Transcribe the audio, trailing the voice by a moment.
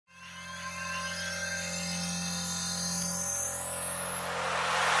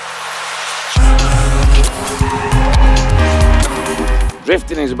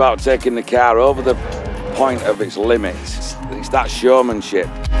Drifting is about taking the car over the point of its limits. It's that showmanship.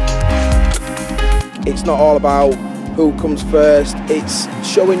 It's not all about who comes first, it's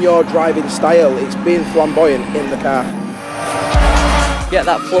showing your driving style, it's being flamboyant in the car. Get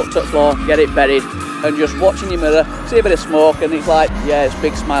that foot to the floor, get it buried, and just watching your mirror, see a bit of smoke, and it's like, yeah, it's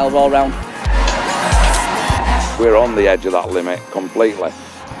big smiles all round. We're on the edge of that limit completely.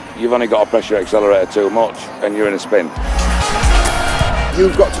 You've only got a pressure accelerator too much, and you're in a spin.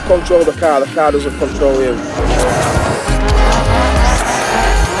 You've got to control the car doesn't control you.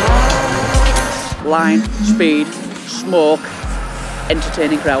 Line, speed, smoke,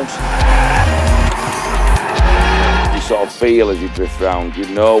 entertaining crowds. You sort of feel as you drift round, you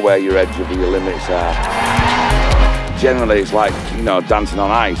know where your edge of your limits are. Generally it's like, you know, dancing on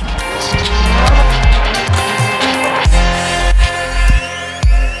ice.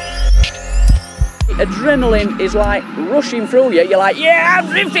 Adrenaline is like rushing through you. You're like, yeah, I'm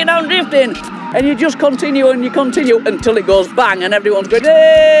drifting. And you just continue and you continue until it goes bang and everyone's going,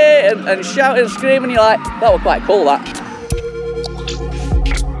 hey, and shouting and screaming. You're like, that was quite cool, that.